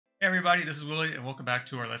Hey everybody, this is Willie, and welcome back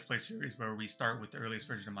to our Let's Play series where we start with the earliest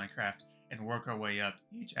version of Minecraft and work our way up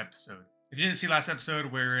each episode. If you didn't see last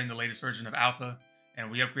episode, we're in the latest version of Alpha,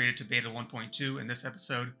 and we upgraded to Beta 1.2 in this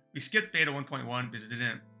episode. We skipped Beta 1.1 because it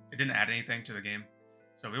didn't add anything to the game,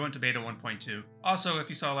 so we went to Beta 1.2. Also, if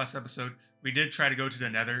you saw last episode, we did try to go to the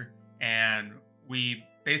Nether, and we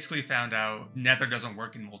basically found out Nether doesn't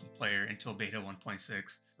work in multiplayer until Beta 1.6, so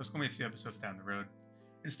it's going to be a few episodes down the road.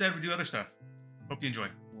 Instead, we do other stuff. Hope you enjoy.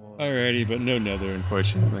 Alrighty, but no Nether,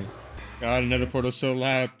 unfortunately. God, another portal's so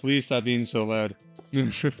loud. Please stop being so loud.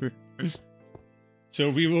 So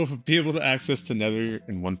we will be able to access the Nether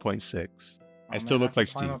in 1.6. I still look like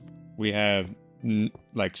Steve. We have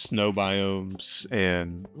like snow biomes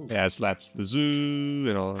and it adds laps to the zoo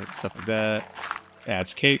and all that stuff like that. It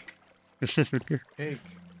adds cake. Cake.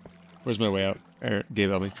 Where's my way out? Gabe,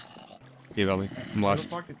 help me. Gabe, help me. I'm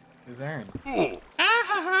lost. Where the fuck is Aaron? Oh,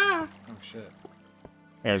 Oh shit.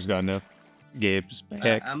 Aaron's gone now. Gabe's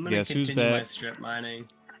back. I'm gonna Guess who's continue my back? strip mining.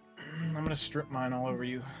 I'm gonna strip mine all over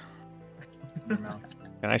you. In your mouth.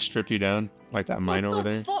 Can I strip you down like that mine over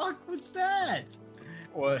there? What the fuck was that?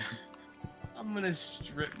 What? I'm gonna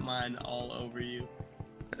strip mine all over you.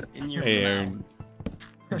 In your Hey, mouth. Aaron.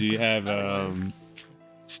 Do you have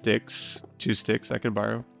sticks? 2 sticks I could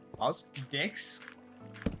borrow? Pause. Dicks?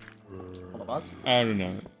 Hold on, pause. I don't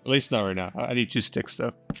know. At least not right now. I need 2 sticks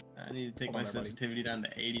though. I need to take Hold my on there, buddy. sensitivity down to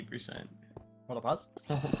 80%. Hold on, pause.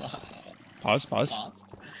 Hold on. Pause. Pause. Hold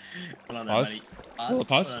on there, Pause. buddy. Hold on,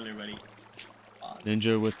 pause. Hold on there, buddy. Pause.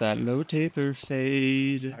 Ninja with that low taper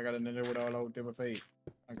fade. I got a ninja with a low taper fade.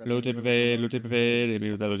 Low taper fade. Low taper fade. Hit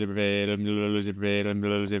me with that low taper fade. Low taper fade.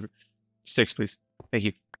 Low taper. Sticks, please. Thank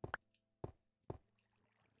you.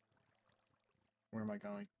 Where am I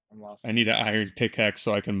going? I'm lost. I need an iron pickaxe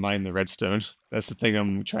so I can mine the redstone. That's the thing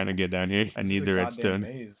I'm trying to get down here. I This need is a the goddamn redstone.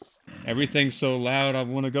 maze. Everything's so loud. I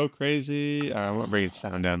want to go crazy. I want to bring its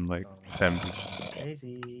sound down like 70.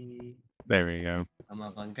 Crazy. There we go. I'm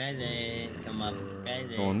up on crazy. I'm up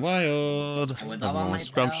crazy. Going wild. I I'm went all by going myself.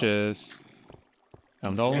 scrumptious.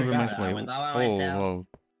 I'm all over my I way. went all by Oh, myself. whoa.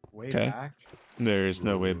 Way Okay. back. There is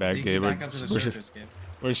no way back, Takes you Gabe. back up to the surface, Gabe.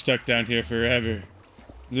 We're stuck down here forever.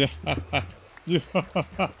 Yeah. Okay,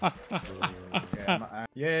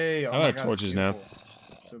 yay! Oh I my have God, torches it's now. beautiful.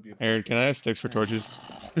 So beautiful. Aaron, can I have sticks for torches?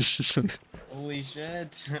 Holy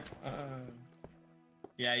shit.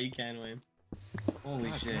 Yeah, you can, Wayne.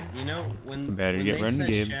 Holy God shit. damn. You know, when, Better when get they running, said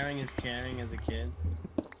Gabe. sharing is caring as a kid,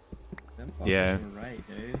 them fuckers Yeah. were right,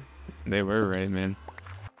 dude. They were right, man.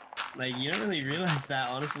 Like, you don't really realize that,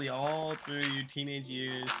 honestly, all through your teenage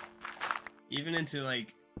years, even into,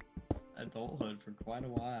 like, adulthood for quite a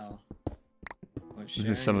while. But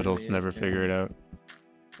sharing Some really adults is never caring. figure it out.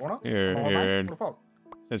 What up? Here, Hold on, Aaron. what the fuck?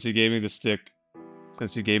 Since you gave me the stick,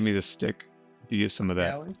 you get some of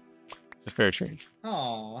that. Yeah, Wayne? It's a fair trade.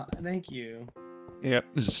 Aw, thank you. Yep.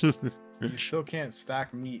 You still can't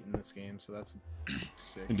stack meat in this game, so that's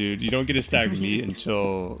sick. Dude, you don't get to stack meat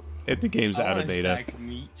until the game's I out wanna of beta. stack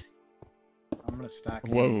meat. I'm gonna stack.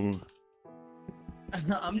 meat. Whoa.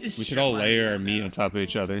 I'm just We should all strip layer mining our meat right on top of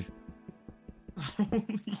each other. now.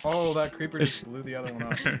 Oh, that creeper just blew the other one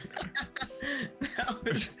up.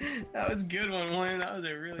 that was a good one, Wayne. That was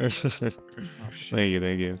a really good one. Oh shit.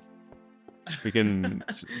 Thank you. We can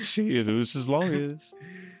see who's as long as.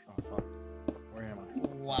 Oh fuck. Where am I?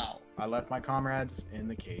 Wow. I left my comrades in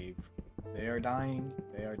the cave. They are dying.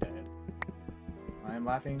 They are dead. I am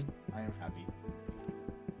laughing. I am happy.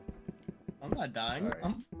 I'm not dying. Sorry.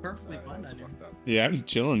 I'm perfectly Sorry, fine that down was here. fucked up. Yeah, I'm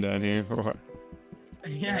chilling down here. Yeah,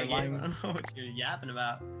 They're Gabe, lying. I don't know what you're yapping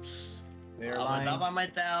about. They are I lying. went all by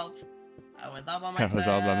myself. I went all by I myself. was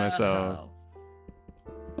all by myself.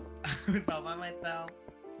 I went all by myself.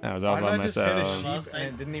 I was all Why by did I just hit a myself. sheep and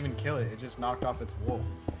it didn't even kill it? It just knocked off its wool.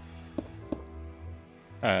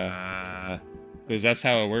 Because that's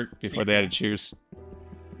how it worked before they added cheers.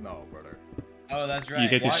 No, brother. Oh, that's right. You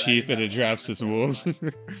hit the Why- sheep and it drops its wool.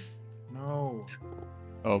 No.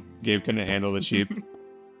 Oh, Gabe couldn't handle the sheep.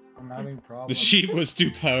 I'm having The problems. sheep was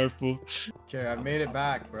too powerful. Okay, I made it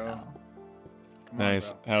back, bro. Come on,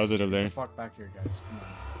 Nice. bro. How's it up Get there? the fuck back here, guys. Come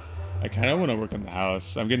on. I kind of want to work on the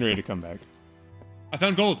house. I'm getting ready to come back. I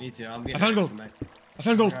found gold. Me too. I'm getting I found ready to gold. come back. I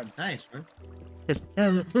found Oh gold. my God, Nice, bro.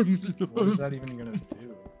 what is that even gonna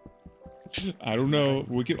do? I don't know.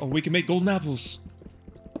 We can make golden apples.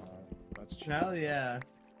 That's true. Hell yeah.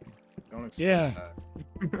 Don't expect Yeah.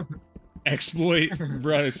 that. Exploit,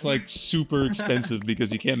 bruh. It's like super expensive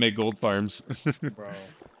because you can't make gold farms. Bro,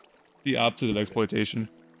 The opposite of exploitation.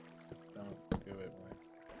 don't do it,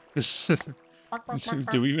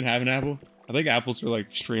 boy. Do we even have an apple? I think apples are like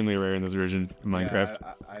extremely rare in this version of Minecraft.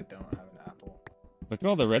 Yeah, I don't have an apple. Look at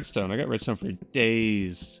all the redstone. I got redstone for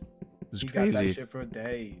days. It was He got that crazy. shit for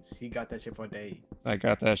days. He got that shit for days. I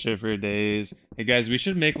got that shit for days. Hey guys, we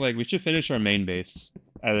should finish our main base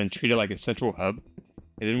and then treat it like a central hub.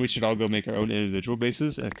 And then we should all go make our own individual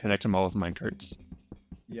bases and connect them all with minecarts.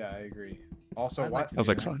 Yeah, I agree. Also, I'd what? like to Sounds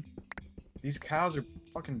do like that. fun. These cows are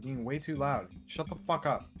fucking being way too loud. Shut the fuck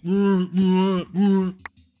up.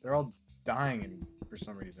 They're all dying for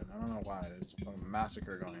some reason. I don't know why. There's a fucking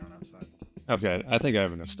massacre going on outside. Okay, I think I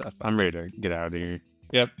have enough stuff. I'm ready to get out of here.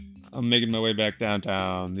 Yep, I'm making my way back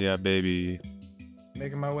downtown. Yeah, baby.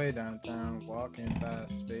 Making my way downtown, walking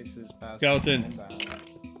fast, faces past. Skeleton.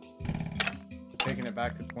 Taking it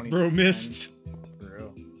back to 20. Bro, missed. For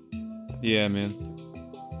real. Yeah, man.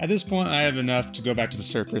 At this point, I have enough to go back to the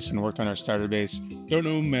surface and work on our starter base. Don't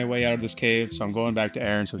know my way out of this cave, so I'm going back to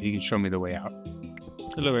Aaron so he can show me the way out.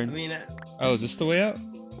 Hello, I Aaron. mean, Oh, is this the way out?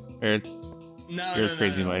 Aaron, no, you're no, a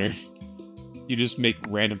crazy no, no. miner. You just make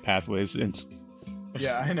random pathways and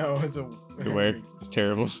Yeah, I know. It's a. where it's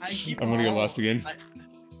terrible. I keep I'm gonna get all- lost again.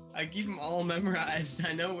 I keep them all memorized.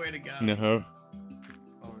 I know where to go. No,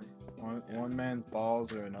 One man's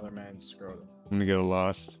balls or another man's scrotum. I'm gonna get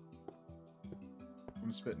lost.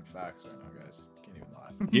 I'm spitting facts right now, guys. Can't even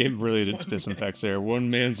lie. Gabe really did spit some facts there. One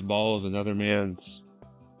man's balls, another man's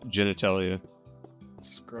genitalia.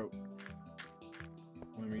 Scrote.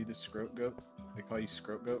 Want to read the scrote goat? They call you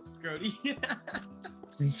scrote goat? Grody.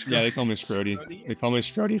 Yeah, they call me Scrody. Scrody? They call me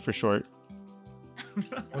Scrody for short.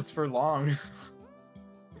 What's for long?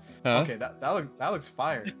 Huh? Okay, that looks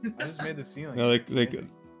fire. I just made the ceiling. No, It looks amazing.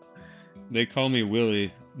 they call me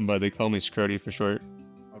Willie, but they call me Scrody for short.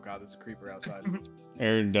 Oh god, there's a creeper outside.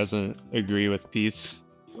 Aaron doesn't agree with peace.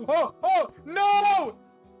 Oh! Oh! No!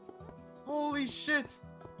 Holy shit!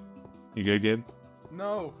 You good, Gabe?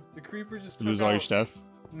 No, the creeper just You took lose out... all your stuff?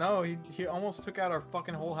 No, he almost took out our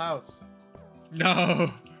fucking whole house.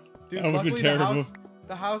 No! Dude, That would've been luckily terrible.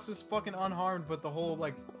 the house is fucking unharmed, but the whole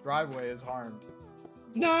like driveway is harmed.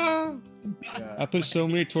 No! Yeah. I put so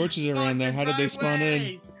many torches around there. How did they spawn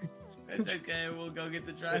in? It's okay. We'll go get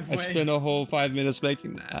the I driveway. spent a whole 5 minutes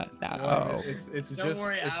making that. Well, No. it's Don't just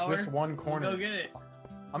worry, it's Hour. this one We'll corner. go get it.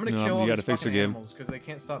 I'm gonna No, kill you all gotta these fix the fucking game. animals because they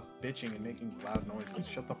can't stop bitching and making loud noises.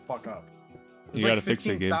 Shut the fuck up. There's You like gotta fix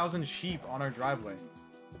it, Gabe. 15,000 sheep on our driveway.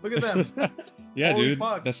 Look at them. Yeah, Holy dude.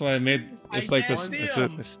 fuck. That's why I made. I It's like can't this. see It's,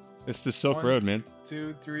 'em. it's the Silk One, Road, man.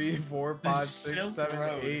 2, 3, 4, The 5, 6, Silk 7,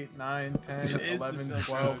 Road. 8, 9, 10, It is the 11, Silk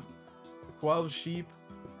 12. Road. 12 sheep.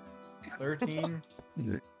 13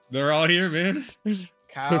 They're all here, man.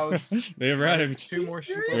 cows. They arrived. 2 more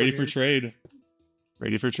sheep. over Ready for here. trade.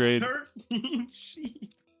 Ready for trade. 13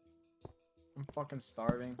 sheep. I'm fucking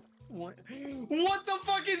starving. What the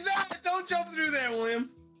fuck is that? Don't jump through there, William.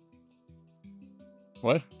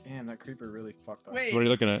 What? Damn, that creeper really fucked up. Wait, What are you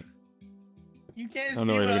looking at? you can't I don't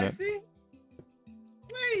see know what what you're I looking see?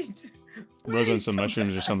 Wait. Rose on Wait, some come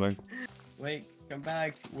mushrooms or back. something. Wait, come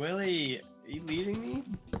back. Willie, are you leading me?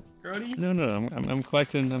 Grody? No, I'm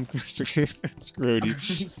collecting. I'm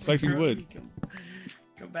Scrody. Collecting wood.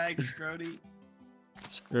 Come back, Scrody.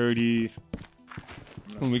 Scrody.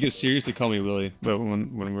 When we get serious, they call me Willie, but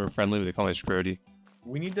when we're friendly, they call me Scrody.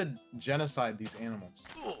 We need to genocide these animals.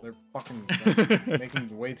 They're fucking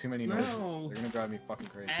making way too many noises. No. They're gonna drive me fucking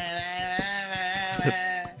crazy.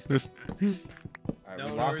 Alright, we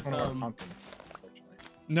Don't lost hurt one of our them. pumpkins, unfortunately.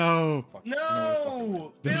 No, Fuck,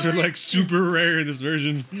 No! these are Billy! like super rare in this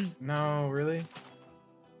version. No, really?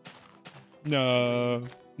 No.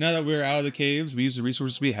 Now that we're out of the caves, we use the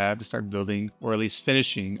resources we have to start building, or at least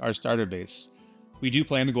finishing, our starter base. We do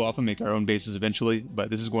plan to go off and make our own bases eventually, but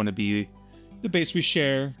this is going to be the base we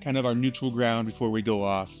share, kind of our neutral ground before we go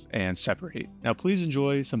off and separate. Now please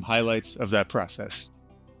enjoy some highlights of that process.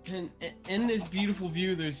 And in this beautiful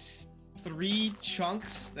view, there's 3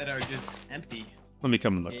 chunks that are just empty. Let me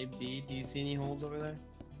come and look. A, B, do you see any holes over there?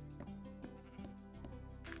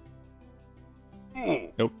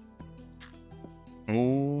 Nope.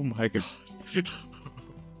 Oh my god.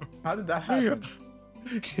 How did that happen?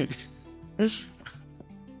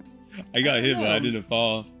 I got hit, but I know. didn't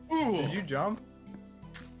fall. Ooh! Did you jump?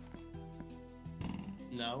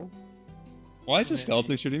 No. Why is the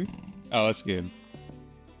skeleton shooting me? Oh, that's good.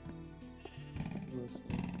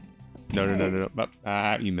 No.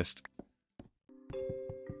 Ah, you missed.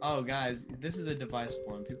 Oh, guys, this is a divisive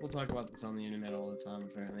one. People talk about this on the internet all the time,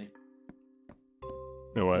 apparently.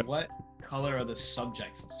 No what? What color are the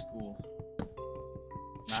subjects of school?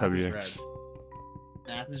 Math is Subjects.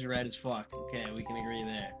 Math is red as fuck. Okay, we can agree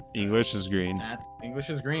there. English is green. Math, English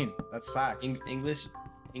is green. That's facts. English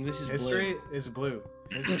is History blue. is blue.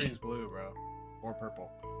 History is blue, bro. Or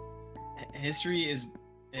purple. History is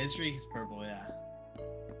purple. Yeah.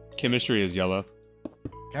 Chemistry is yellow.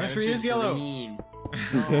 Chemistry is yellow. Green.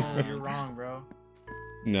 No, you're wrong, bro.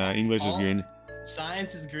 No, English is All- green.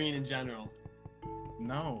 Science is green in general.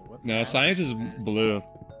 No. What the No, hell? science is blue.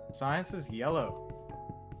 Science is yellow.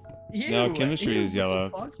 No, Ew, chemistry ew, is yellow.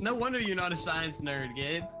 what the fuck? No wonder you're not a science nerd,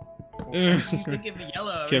 Gabe. Well, You think of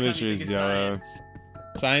yellow. Every Chemistry time you is think of yellow. Science.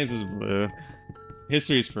 Science is blue.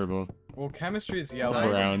 History is purple. well, chemistry is Science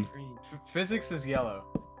yellow. is Brown. green. Physics is yellow.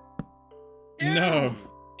 No. Ew.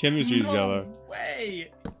 Chemistry is No yellow.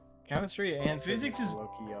 way. Chemistry and Physics is-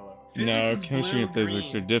 low-key yellow. No, Physics is chemistry and blue,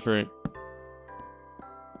 physics green. are different.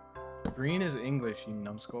 Green is English, you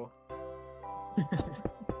numbskull.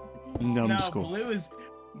 Numbskull. No,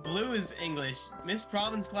 blue is English. Miss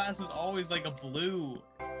Province class was always like a blue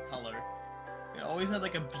color. It always had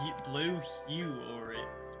like a blue hue over it.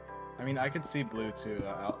 I mean, I could see blue too.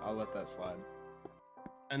 I'll let that slide.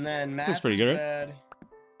 And then math pretty was good, right? red.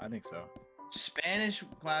 I think so. Spanish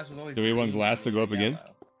class was always. Do we want green, glass to green, go up and again?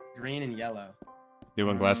 yellow. Green and yellow. Do you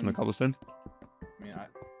want glass in the Um, cobblestone? I mean,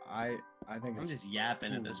 I think I'm it's. just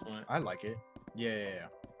yapping at this Ooh, point. I like it. Yeah.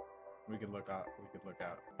 We could look out.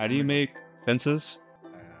 How do you make fences?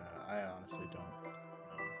 I honestly don't know.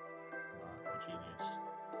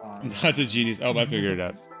 I'm not a genius. Not a genius. Oh, I figured it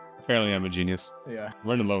out. Apparently, I'm a genius. Yeah.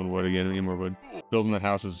 Running low on wood again. I need more wood. Building that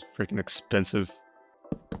house is freaking expensive.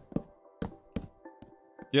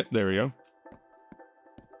 Yep, there we go.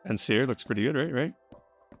 And Sear looks pretty good, right?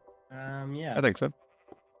 Yeah. I think so.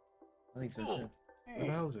 I think so too. Where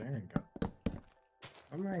the hell is Aaron go?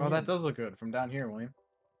 I'm right Oh, here. that does look good from down here, William.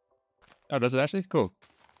 Oh, does it actually? Cool.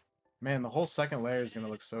 Man, the whole second layer is gonna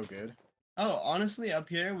look so good. Oh, honestly, up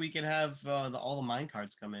here we could have all the mine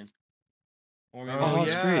carts come in. Or maybe Oh, Oh, we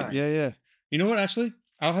that's could- yeah. great. Yeah. You know what? Actually,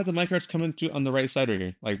 I'll have the minecarts come in on the right side right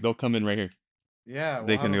here. Like they'll come in right here. Yeah.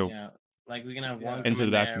 They can have go Yeah, like we can have Yeah. one into come the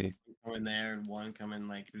in balcony. there, one come in there, and one come in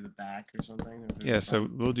like through the back or something. or through Yeah, the so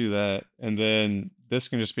front. we'll do that, and then this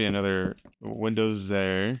can just be another windows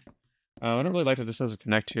there. I don't really like that this doesn't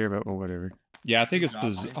connect here, but well, whatever. Yeah, I think it's Drop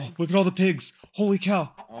bizarre. Oh, anything? look at all the pigs! Holy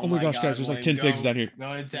cow! Oh my gosh, God, guys, there's like William, 10 pigs go- down here.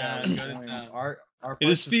 Go to Yeah, town. Go to William, town. Our It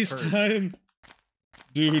is place feast cursed. time,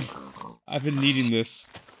 dude. I've been needing this.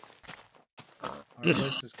 Our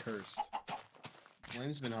place is cursed.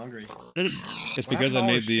 William's been hungry. It's What because happened to I all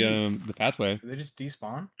made the the pathway. Did they just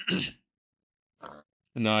despawn?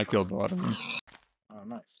 And now I killed a lot of them. Oh,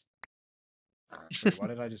 nice. Wait, why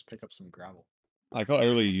did I just pick up some gravel? Like how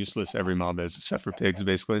utterly useless every mob is, except for pigs,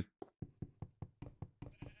 basically.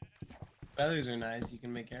 Feathers are nice. You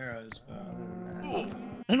can make arrows, but other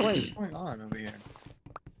than that, what's going on over here?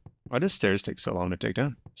 Why does stairs take so long to take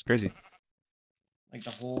down? It's crazy. Like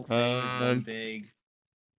the whole thing is one Um, big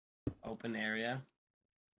open area.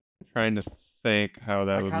 Trying to think how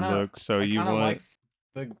that I would kinda- look. So I you kinda want?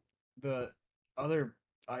 like the other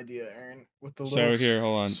idea, Aaron, with the So little here,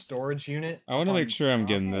 hold on. storage unit. I want to on make sure I'm top.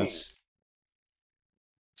 getting this.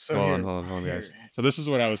 So Hold here, on, hold on, guys. here. So this is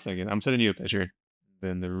what I was thinking. I'm sending you a picture.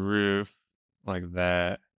 Then the roof, like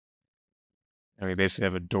that. And we basically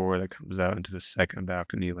have a door that comes out into the second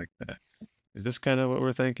balcony like that. Is this kind of what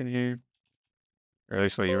we're thinking here? Or at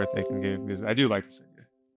least what you were thinking, Gabe? Because I do like this idea.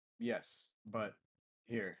 Yes, but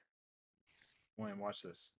here. William, watch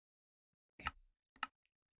this.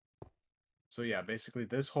 So yeah, basically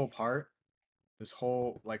this whole part, this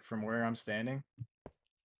whole like from where I'm standing,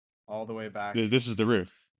 all the way back. This is the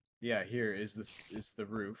roof. Yeah, here is the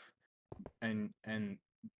roof, and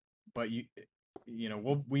but you know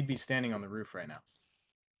we'd be standing on the roof right now.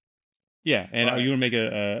 Yeah, and But- you want to make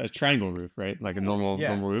a triangle roof, right? Like a normal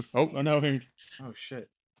Yeah. roof. Oh no, Aaron, Oh shit!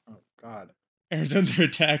 Oh god! Aaron's under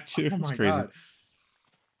attack too. Oh It's my crazy. god!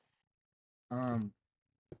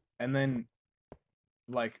 And then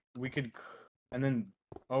like we could, and then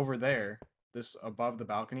over there, this above the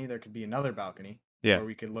balcony, there could be another balcony. Yeah. Where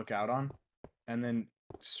we could look out on, and then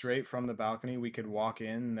straight from the balcony we could walk in.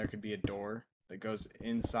 And there could be a door that goes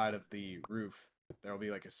inside of the roof. There'll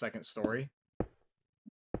be like a second story.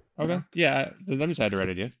 Okay. Yeah, let me decide the right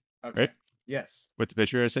idea. Okay. Right? Yes. With the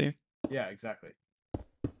picture I sent you. Yeah. Exactly.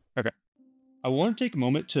 I want to take a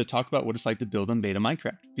moment to talk about what it's like to build on beta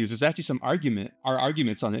Minecraft, because there's actually some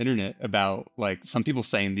arguments on the internet about like some people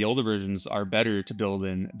saying the older versions are better to build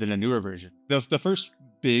in than a newer version. The first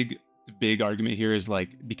big argument here is like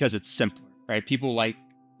because it's simpler, right? People like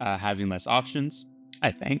having less options.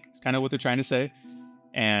 I think it's kind of what they're trying to say,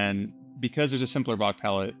 and because there's a simpler block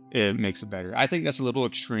palette, it makes it better. I think that's a little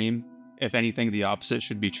extreme. If anything, the opposite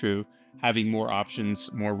should be true. Having more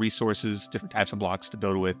options, more resources, different types of blocks to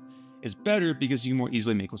build with is better because you can more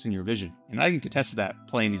easily make what's in your vision. And I can contest to that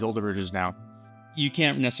playing these older versions now. You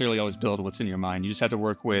can't necessarily always build what's in your mind. You just have to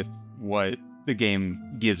work with what the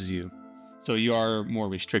game gives you. So you are more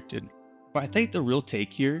restricted. But I think the real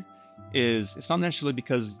take here is it's not necessarily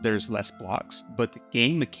because there's less blocks, but the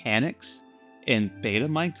game mechanics in beta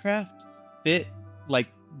Minecraft fit like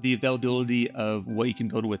the availability of what you can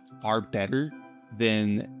build with far better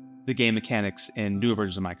than the game mechanics in newer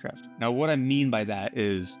versions of Minecraft. Now, what I mean by that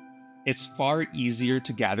is it's far easier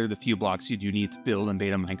to gather the few blocks you do need to build in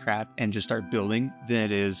beta Minecraft and just start building than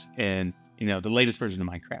it is in, the latest version of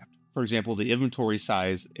Minecraft. For example, the inventory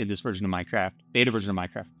size in this version of Minecraft, beta version of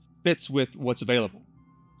Minecraft, fits with what's available.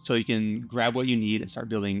 So you can grab what you need and start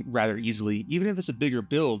building rather easily, even if it's a bigger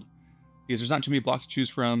build, because there's not too many blocks to choose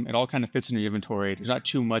from. It all kind of fits in your inventory. There's not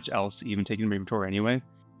too much else to even take in your inventory anyway.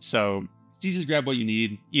 So it's easy to grab what you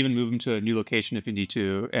need, even move them to a new location if you need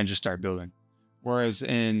to, and just start building. Whereas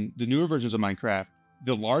in the newer versions of Minecraft,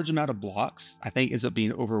 the large amount of blocks, I think, ends up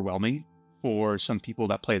being overwhelming for some people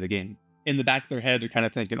that play the game. In the back of their head, they're kind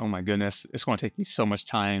of thinking, oh my goodness, it's going to take me so much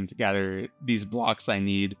time to gather these blocks I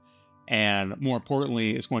need. And more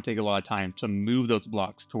importantly, it's going to take a lot of time to move those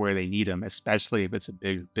blocks to where they need them, especially if it's a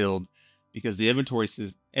big build, because the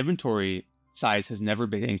inventory size has never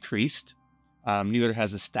been increased. Neither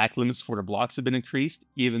has the stack limits for the blocks have been increased,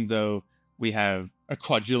 even though we have a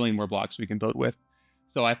quadrillion more blocks we can build with.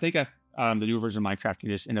 So I think the new version of Minecraft can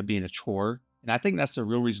just end up being a chore. And I think that's the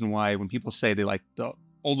real reason why when people say they like the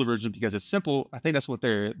older version because it's simple, I think that's what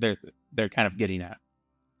they're kind of getting at.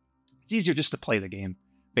 It's easier just to play the game,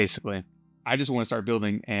 basically. I just want to start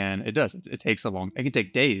building, and it does. It takes it can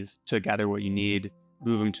take days to gather what you need,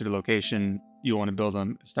 move them to the location you want to build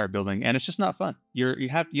them, start building, and it's just not fun. You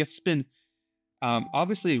have to spend.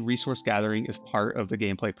 Obviously, resource gathering is part of the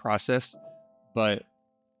gameplay process, but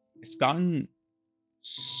it's gotten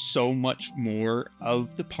so much more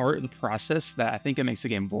of the part of the process that I think it makes the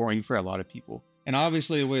game boring for a lot of people. And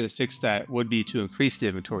obviously, a way to fix that would be to increase the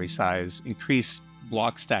inventory size, increase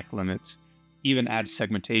block stack limits, even add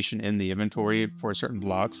segmentation in the inventory for certain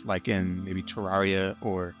blocks, like in maybe Terraria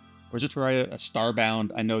or is it Terraria? Starbound,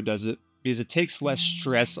 I know does it, because it takes less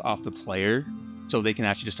stress off the player, so they can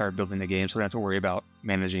actually just start building the game, so they don't have to worry about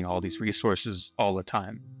managing all these resources all the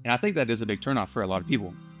time. And I think that is a big turnoff for a lot of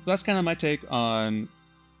people. So that's kind of my take on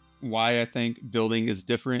why I think building is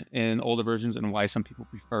different in older versions and why some people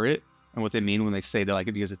prefer it and what they mean when they say they like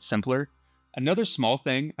it because it's simpler. Another small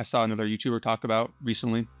thing I saw another YouTuber talk about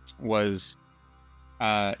recently was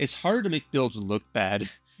it's harder to make builds look bad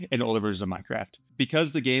in older versions of Minecraft.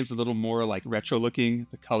 Because the game's a little more like retro looking,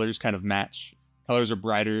 the colors kind of match. Colors are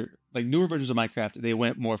brighter. Like newer versions of Minecraft, they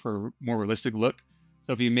went more for a more realistic look.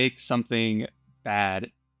 So if you make something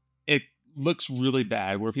bad, it looks really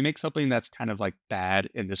bad. Where if you make something that's kind of like bad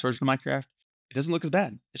in this version of Minecraft, it doesn't look as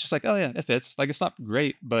bad. It's just like, oh yeah, it fits. Like it's not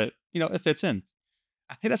great, but it fits in.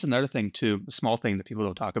 I think that's another thing too, a small thing that people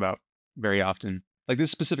don't talk about very often. Like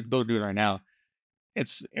this specific build we're doing right now,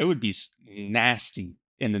 it would be nasty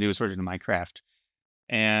in the newest version of Minecraft.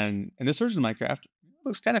 And in this version of Minecraft, it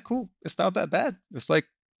looks kind of cool. It's not that bad. It's like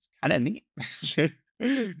kind of neat. So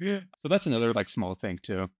that's another like small thing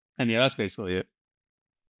too. And yeah, that's basically it.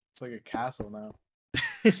 It's like a castle now.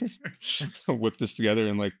 Whip this together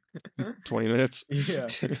in like 20 minutes. Yeah.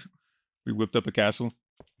 We whipped up a castle.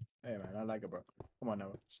 Hey man, I like it, bro. Come on,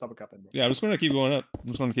 Noah. Stop a cupping, bro. Yeah, I'm just gonna keep going up. I'm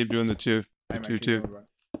just gonna keep doing the two. Hey man, two, keep two. going, bro.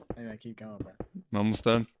 Hey man, keep going, bro. I'm almost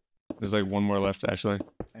done. There's like one more left actually.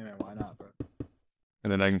 Hey man, why not, bro?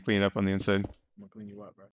 And then I can clean up on the inside. I'm gonna clean you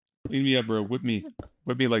up, bro. Clean me up, bro. Whip me.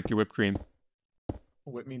 Whip me like your whipped cream.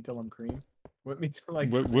 Whip me until I'm cream. Whip me till like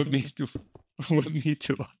Whip me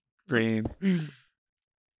to cream.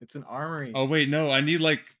 It's an armory. Oh wait, no, I need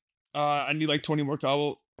like 20 more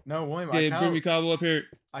cobble. No, William, Yeah, bring me cobble up here.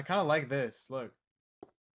 I kind of like this. Look.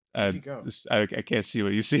 Where'd you go? I can't see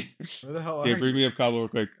what you see. Where the hell are Yeah, you? bring me up cobble real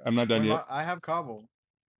quick. I'm not done yet. I have cobble.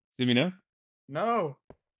 See me now? No.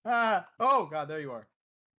 Ah. Oh god, there you are.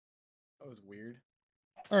 That was weird.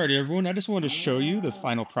 Alrighty, everyone. I just wanted to show you the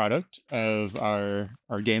final product of our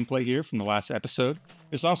gameplay here from the last episode.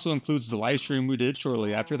 This also includes the live stream we did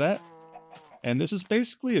shortly after that. And this is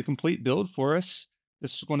basically a complete build for us.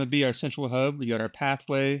 This is going to be our central hub. We got our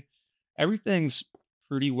pathway. Everything's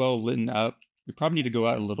pretty well lit up. We probably need to go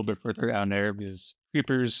out a little bit further down there because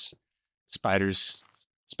creepers, spiders,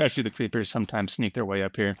 especially the creepers, sometimes sneak their way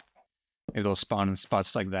up here. Maybe they'll spawn in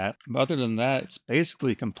spots like that. But other than that, it's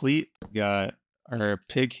basically complete. We got our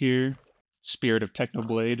pig here, Spirit of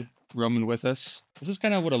Technoblade, roaming with us. This is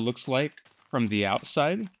kind of what it looks like from the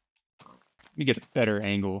outside. Let me get a better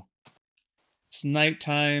angle. It's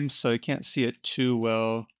nighttime, so you can't see it too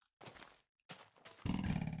well.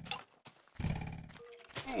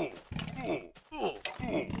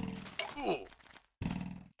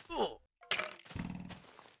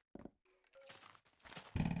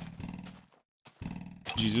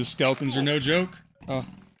 Jesus, skeletons are no joke. Oh,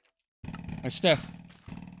 my Steph.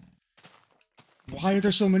 Why are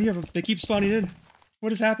there so many of them? They keep spawning in.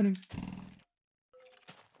 What is happening?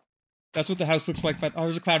 That's what the house looks like. But oh,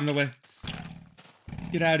 there's a cloud in the way.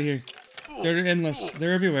 Get out of here. They're endless.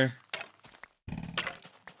 They're everywhere.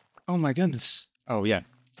 Oh my goodness. Oh yeah.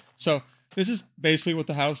 So this is basically what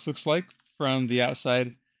the house looks like from the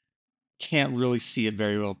outside. Can't really see it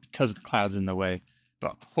very well because of the clouds in the way,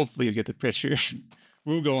 but hopefully you get the picture.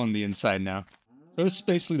 We'll go on the inside now. So this is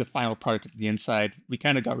basically the final product of the inside. We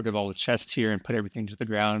kind of got rid of all the chests here and put everything to the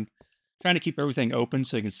ground, trying to keep everything open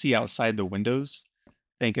so you can see outside the windows. I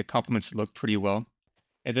think it complements the look pretty well.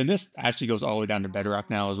 And then this actually goes all the way down to bedrock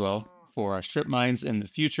now as well for our strip mines in the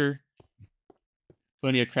future.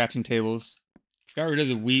 Plenty of crafting tables. Got rid of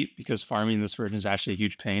the wheat because farming in this version is actually a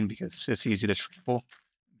huge pain because it's easy to triple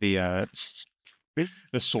the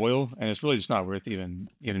soil, and it's really just not worth even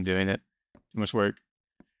doing it. Too much work.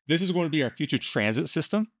 This is going to be our future transit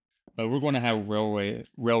system, but we're going to have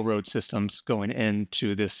railroad systems going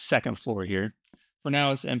into this second floor here. For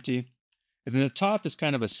now, it's empty. And then the top is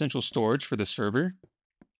kind of a central storage for the server.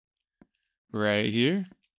 Right here.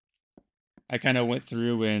 I kind of went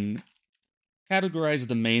through and categorized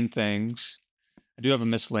the main things. I do have a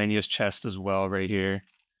miscellaneous chest as well right here.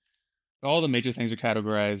 All the major things are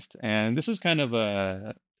categorized, and this is kind of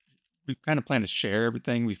we kind of plan to share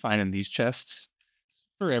everything we find in these chests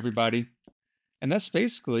for everybody. And that's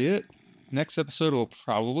basically it. Next episode, we'll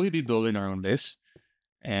probably be building our own base,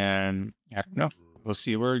 and I don't know. We'll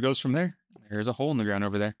see where it goes from there. There's a hole in the ground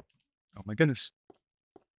over there. Oh my goodness.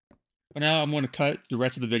 But now I'm going to cut the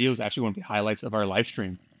rest of the videos. Actually, going to be highlights of our live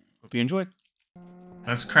stream. Hope you enjoyed.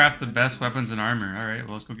 Let's craft the best weapons and armor. All right,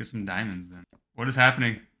 well, let's go get some diamonds then. What is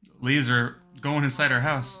happening? Leaves are going inside our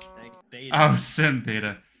house. Beta. Oh, Sim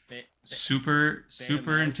Beta. Super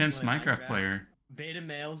males intense play Minecraft player. Beta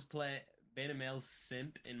males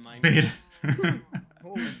simp in Minecraft. Beta.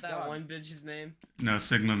 What's that one bitch's name? No,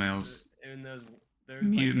 Sigma males.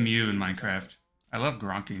 Mew in Minecraft. I love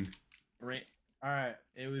gronking. All right,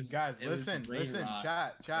 it was guys. Listen,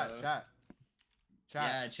 chat.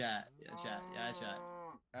 Yeah, chat.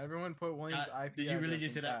 Everyone put William's IP. Did you really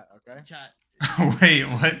just say that? Okay. Chat. Wait,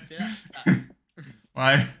 what?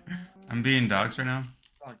 Why? I'm being doxxed right now.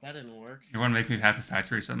 Fuck, that didn't work. You want to make me have to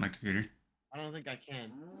factory reset my computer? I don't think I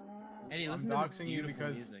can. Eddie, I'm listen to this doxing you beautiful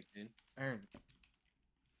because music, dude. Aaron.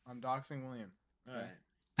 I'm doxing William. Alright.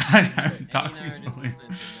 I'm doxing William.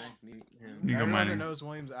 You go Everyone that mining. knows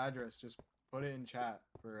William's address, just put it in chat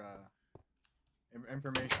for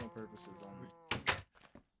informational purposes only.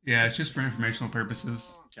 Yeah, it's just for informational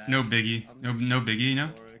purposes. Chat. No biggie. No biggie, you know?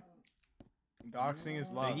 Doxing is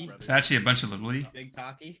love, Biggie? brother. It's actually a bunch of literally. Big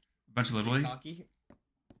cocky. A bunch of literally. Cocky.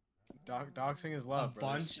 Doxing is love, A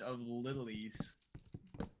brothers. bunch of littlies.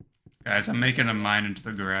 Guys, I'm making a mine into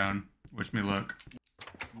the ground. Wish me luck.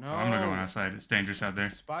 No. Oh, I'm not going outside. It's dangerous out there.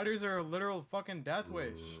 Spiders are a literal fucking death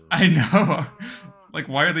wish. I know. Like,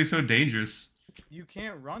 why are they so dangerous? You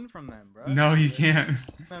can't run from them, bro. No, you can't.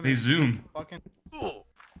 They zoom. Fucking.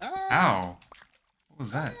 Ow. What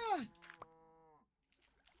was that?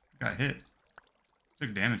 Got hit.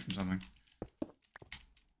 Took damage from something.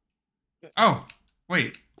 Oh,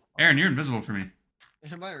 wait. Aaron, you're invisible for me.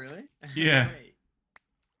 Am I really? Yeah. Wait.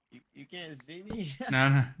 You can't see me?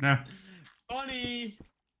 No. Funny!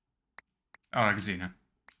 Oh, I can see now.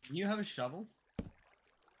 You have a shovel?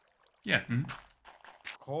 Yeah.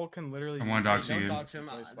 Cole can literally. I want to dox Don't you. dox him.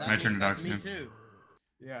 My turn to That's dox me him. too.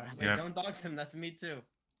 Yeah. Wait, Yep. don't dox him. That's me too.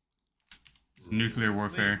 Nuclear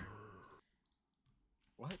warfare.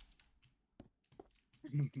 What?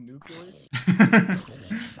 Nuclear? I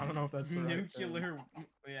don't know if that's the right Nuclear.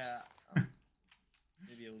 Yeah.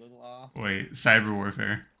 Maybe a little off. Wait, cyber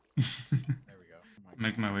warfare. There we go. Oh my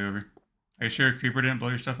Making God. my way over. Are you sure Creeper didn't blow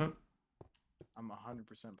your stuff up? I'm 100%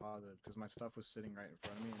 positive because my stuff was sitting right in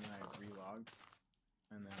front of me and then I relogged,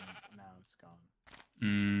 and then now it's gone.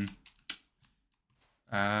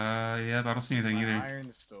 Yeah, but I don't see anything My either. iron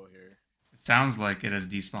is still here. It sounds like it has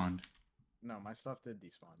despawned. No, my stuff did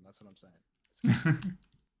despawn. That's what I'm saying.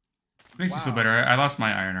 Makes me feel Wow. better. I lost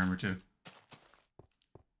my iron armor too.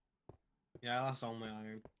 Yeah, I lost all my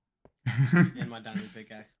iron and my diamond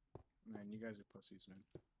pickaxe. Man, you guys are pussies, man.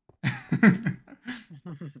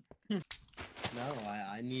 No,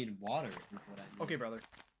 I need water. Is what I need. Okay, brother.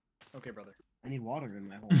 Okay, brother. I need water in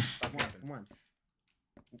my hole. Stop yapping. Come on.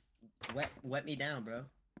 Wet me down, bro.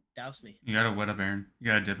 Douse me. You gotta wet up Aaron. You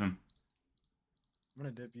gotta dip him. I'm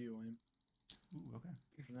gonna dip you, William, Ooh, okay.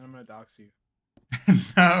 and then I'm gonna dox you.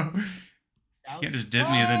 No. You Douse can't just dip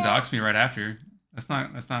me and then dox me right after. That's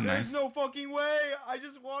not There's nice. no fucking way! I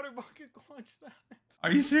just water bucket launched that.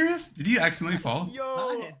 Are you serious? Did you accidentally fall? Yo,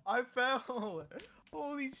 Hi. I fell.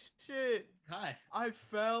 Holy shit. Hi. I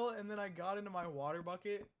fell and then I got into my water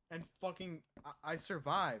bucket and fucking I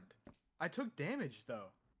survived. I took damage though.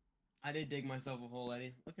 I did dig myself a hole,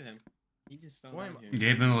 Eddie. Look at him. He just fell William, down here.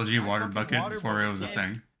 Gave him a legit My water fucking bucket water before it was a bucket.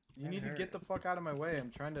 thing. You need to get the fuck out of my way.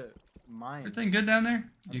 I'm trying to mine. Everything good down there?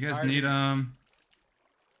 You I'm guys tired need of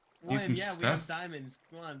William, some yeah, we stuff? have diamonds.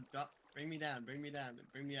 Come on, bring me down, bring me down,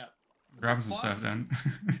 bring me up. dropping some Fuck. stuff down.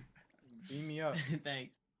 Beam me up.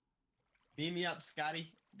 Thanks. Beam me up,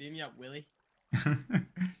 Scotty. Beam me up, Willie.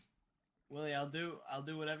 Willie, I'll do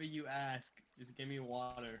whatever you ask. Just give me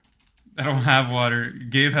water. I don't have water.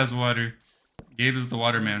 Gabe has water. Gabe is the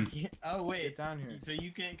water man. Oh wait, Get down here. so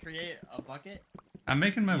you can't create a bucket? I'm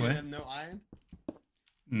making my You way. have no iron?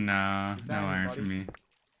 Nah, Get no down here, iron for buddy. me.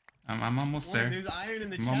 I'm almost William, there. there's iron in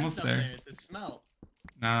the I'm chest almost up there. there. The smelt.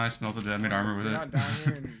 Nah, I smelted it. I made armor with If it. you're not down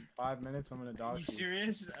here in 5 minutes, I'm gonna Are dog you you.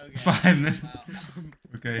 serious? Okay. 5 minutes. Wow.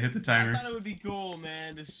 Okay, hit the I timer. thought it would be cool,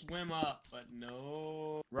 man, to swim up, but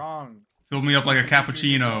no. Wrong. Fill me up like a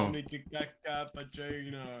cappuccino.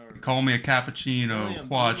 Cappuccino. Call me a cappuccino. William,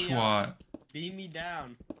 Quad beam me up. swat. Beat me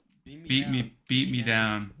down. Beat me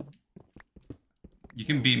down. You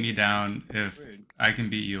can beat me down if Rude. I can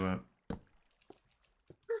beat you up.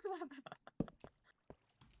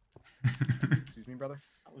 Excuse me, brother.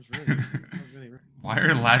 That was rude. That was really rude. Why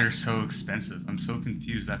are ladders so expensive? I'm so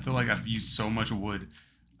confused. I feel like I've used so much wood.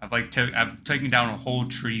 I've taken down whole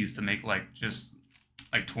trees to make like just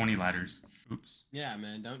like 20 ladders. Oops. Yeah,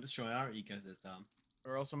 man, don't destroy our ecosystem.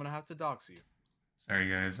 Or else I'm gonna have to dox you. Sorry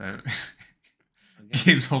guys. Okay?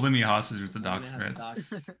 Gabe's holding me hostage with the We're dox gonna have to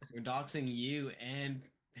threats. We're doxing you and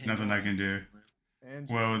Nothing I can do. And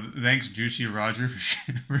Well, thanks Juicy Roger for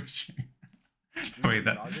sharing. Wait,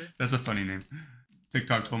 Roger? that's a funny name.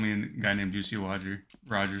 TikTok told me a guy named Juicy Roger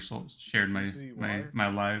shared Juicy Water? my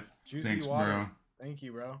live. Juicy Thanks, water. bro. Thank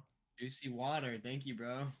you, bro. Juicy water. Thank you,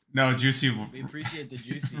 bro. No, Juicy We appreciate the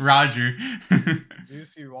juicy. Roger.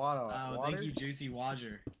 Juicy water. Oh, water? thank you, Juicy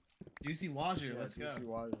Wager. Juicy Wager, Yeah, let's go. Juicy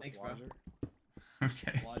water. Thanks, bro. Water.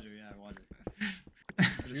 Okay. Wager, yeah, Wager.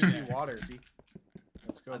 Juicy water.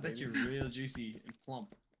 Let's go, I bet baby. you're real juicy and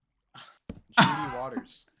plump. Juicy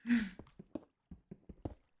waters.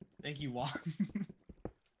 Thank you, Water.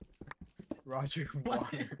 Roger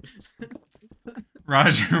waters.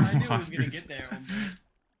 Roger I knew I was gonna Waters. get there. Hombre.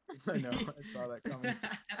 I know. I saw that coming.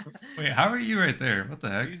 Wait, how are you right there? What the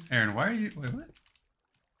heck? Juicy- Aaron, why are you... Wait, what?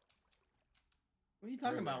 What are you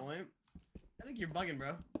talking about, William? I think you're bugging,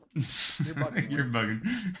 bro. You're bugging, You're William.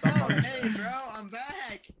 bugging. Stop Oh, bugging. hey, bro, I'm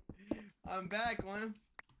back. I'm back, William.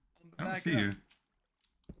 I I'm don't back see up. you.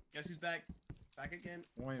 Guess who's back? Back again?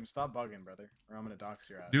 William, stop bugging, brother, or I'm gonna dox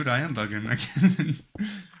your ass. Dude, I am bugging. I can't...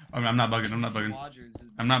 I'm not bugging. I'm not Juicy bugging. Wodgers is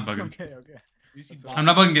I'm not bugging. Okay, okay. Juicy That's Bodger- I'm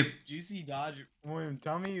not bugging. Gabe. Juicy Dodger. William,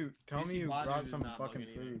 tell me you Juicy Waters brought is some not fucking bugging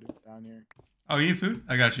either. food down here. Oh, you need food?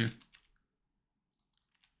 I got you.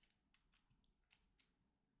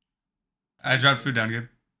 I dropped food down, Gabe.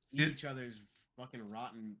 See Eat it? each other's fucking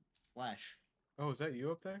rotten flesh. Oh, is that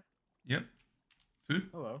you up there? Yep. Food?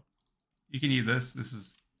 Hello. You can eat this. This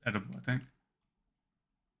is edible, I think.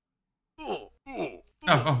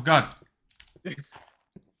 Oh, God.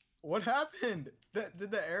 What happened?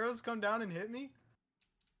 Did the arrows come down and hit me?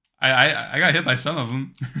 I got hit by some of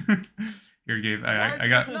them. Here, Gabe. Guys, I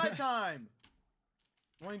got... It's nighttime.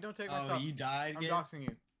 William, don't take my Oh, stuff. you died, I'm Gabe? doxing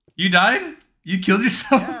you. You died? You killed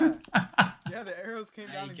yourself? Yeah, the arrows came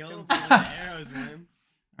Yeah, down you and killed him killed with me. the arrows, man.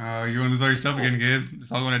 Oh, you're gonna lose all your stuff again, Gabe.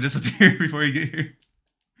 It's all gonna disappear before you get here.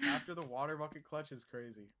 After the water bucket clutch is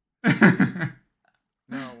crazy.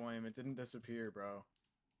 No, William, it didn't disappear, bro.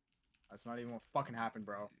 That's not even what fucking happened,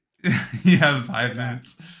 bro. You have Say 5 that.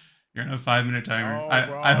 minutes. You're on a 5-minute timer. No,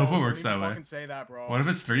 I hope it bro, works don't that even way. Fucking say that, bro. What if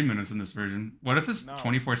it's 3 minutes in this version? What if it's No.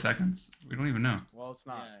 24 seconds? We don't even know. Well, it's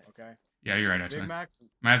not. Yeah. Okay. Yeah, you're right, Big actually. Mac.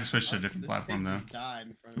 Might have to switch to a different This platform, thing though. just died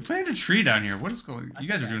in front We of me. planted a tree down here. What is going... You That's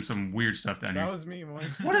guys are okay. doing some weird stuff down That here. was me,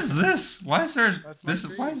 William. What is this? Why is there... That's my this?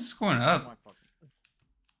 tree. Why is this going Oh up? my fucking-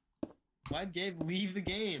 Why'd Gabe leave the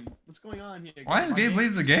game? What's going on here? Why is My Gabe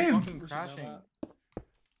leave the game? Fucking Push it up. crashing.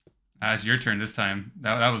 It's your turn this time.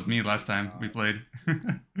 That was me last time we played.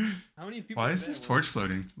 How many people? Why are is there? this torch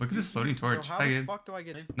floating? Look at this floating torch. So how Hi, the Gabe. fuck do I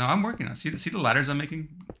get? No, I'm working on. See the ladders I'm making.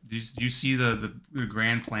 Do you see the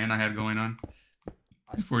grand plan I had going on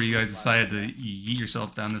before you guys decided to yeet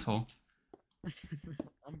yourself down this hole?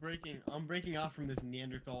 I'm breaking off from this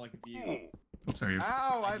Neanderthalic view. Oops, sorry.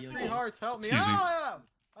 Ow! I have Ideally. 3 hearts. Help me! Excuse me. Ah!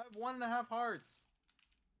 I have 1.5 hearts.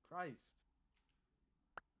 Christ.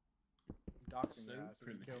 Doxing So your ass if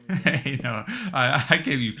you primitive. kill me. Hey, no, I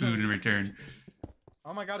gave you food in return.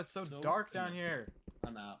 Oh my god, it's so So dark down here.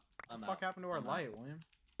 I'm out. What the fuck happened to our I'm out. light, William?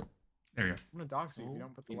 There we I'm gonna dox you if you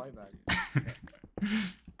don't put the light back. go.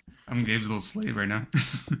 I'm Gabe's little slave right now.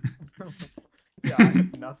 Yeah, I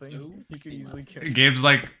have nothing. Ooh. You could easily kill me. Gabe's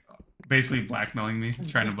like basically blackmailing me,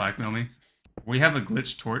 trying to blackmail me. We have a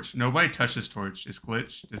glitched torch. Nobody touch this torch. It's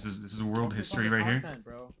glitched. This is world Focus on history the right here. content,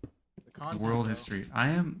 bro. The This content, is world bro. history.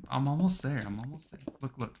 I'm almost there. I'm almost there.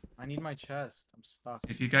 Look. I need my chest. I'm stuck.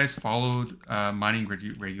 If you guys followed mining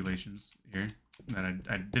regulations here that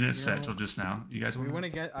I didn't set know, till just now, you guys We want win to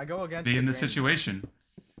again. I go against. be the in grain, this bro. situation?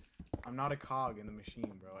 I'm not a cog in the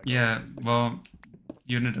machine, bro. I go Yeah. against the- Well,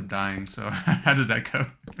 you ended up dying. So how did that go?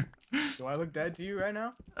 Do I look dead to you right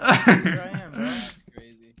now? Here I am, bro. That's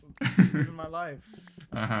crazy. Living my life.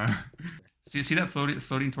 Uh-huh. See that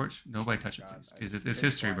floating torch? Nobody touch it, God, please. I- Because it's it's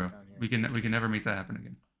history, bro. black down here. We can never make that happen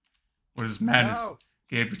again. What is this madness? No!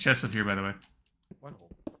 Gabe, your chest up here, by the way. What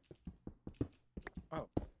hole? Oh,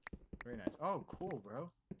 very nice. Oh, cool,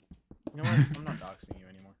 bro. You know what? I'm not doxing you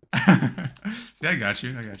anymore. See, I got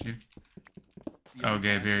you. Oh,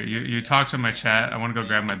 Gabe, here. You talk to my chat. I want to go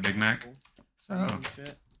grab my Big Mac. So I'm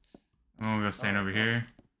gonna go stand over here.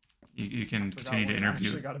 You can Forgot continue to when I interview.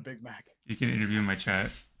 actually got a Big Mac. You can interview my chat.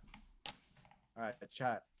 All right,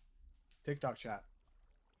 chat. TikTok chat.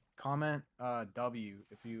 Comment W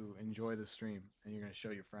if you enjoy the stream and you're gonna show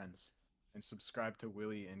your friends. And subscribe to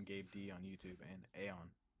Willie and Gabedee on YouTube and Aeon.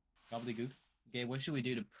 Gobbledygook. Okay, what should we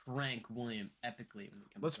do to prank William epically when he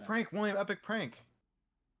comes Let's back? prank William. Epic prank.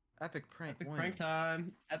 Epic prank. Epic William. prank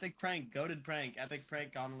time. Epic prank. Goated prank. Epic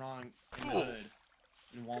prank gone wrong in the hood.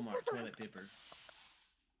 In Walmart toilet paper.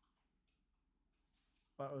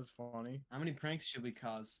 That was funny. How many pranks should we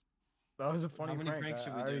cause? That was a funny many prank. pranks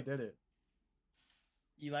should I we already do? did it.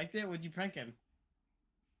 You liked it? Would you prank him?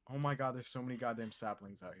 Oh my god, there's so many goddamn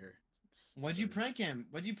saplings out here. It's What'd you absurd. prank him?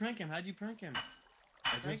 What'd you prank him? How'd you prank him? I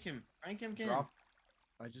Prank just him. Prank him, kid. dropped.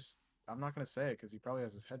 I'm not gonna say it because he probably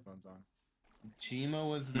has his headphones on. Chima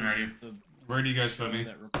was the, Alrighty. the Where do you guys put girl me?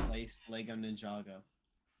 that replaced Lego Ninjago.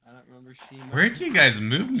 I don't remember Shima. Where'd you guys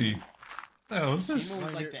move me? Oh, what's this? Shima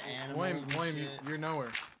was like you're- the animal. William, and William, shit. you're nowhere.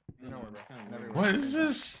 I You're know, nowhere, it's bro. kinda Never weird. What is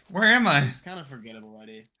this? Where am I? It's kind of forgettable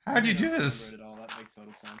already. How'd you I do don't this? remember it at all. That makes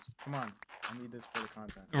total sense. Come on, I need this for the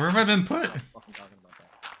content. Where have I been put? Stop fucking talking about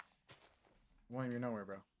that. William, you're nowhere,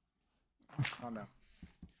 bro. Calm down.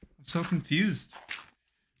 I'm so confused.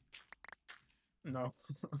 No.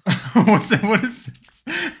 What's that? What is this?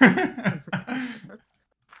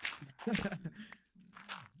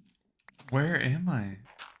 Where am I?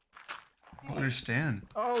 I don't understand.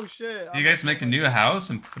 Oh shit. Did you guys make a new house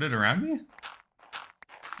and put it around me?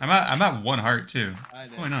 I'm at 1 heart too. I What's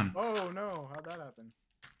did. going on? Oh no, how'd that happen?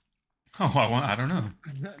 Oh, I don't know.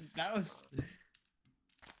 That was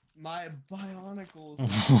my bionicles.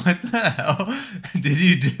 What the hell did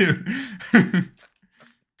you do?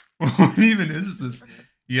 What even is this?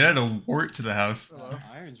 You added a wart to the house. Hello?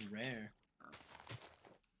 Iron's rare.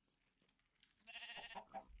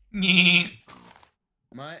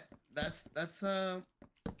 That's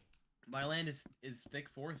my land is thick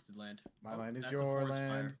forested land. My Oh, land is that's a your forest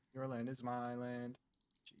land. fire. Your land is my land.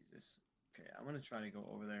 Jesus. Okay, I'm gonna try to go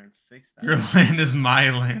over there and fix that. Your land is my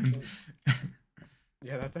land.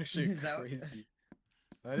 Yeah, that's actually Is that- crazy.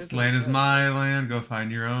 That This what land it is says. my land. Go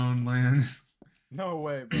find your own land. No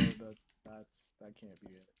way, bro. That can't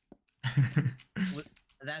be it.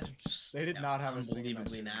 That's just, They did that not was have a singing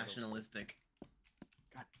unbelievably match. nationalistic.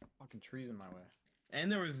 God, fucking trees in my way.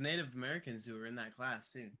 And there was Native Americans who were in that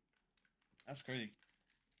class too. That's crazy.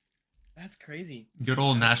 That's crazy. Good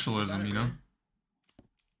old That's nationalism, you know?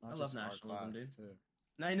 Not I love just our nationalism, class, dude.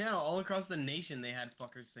 too. I know, all across the nation they had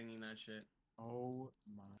fuckers singing that shit. Oh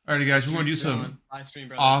my. Alrighty, guys, we want to do Stream some on, live stream,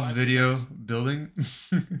 brother, off live stream, video brothers. building.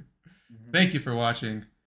 Mhm. Thank you for watching.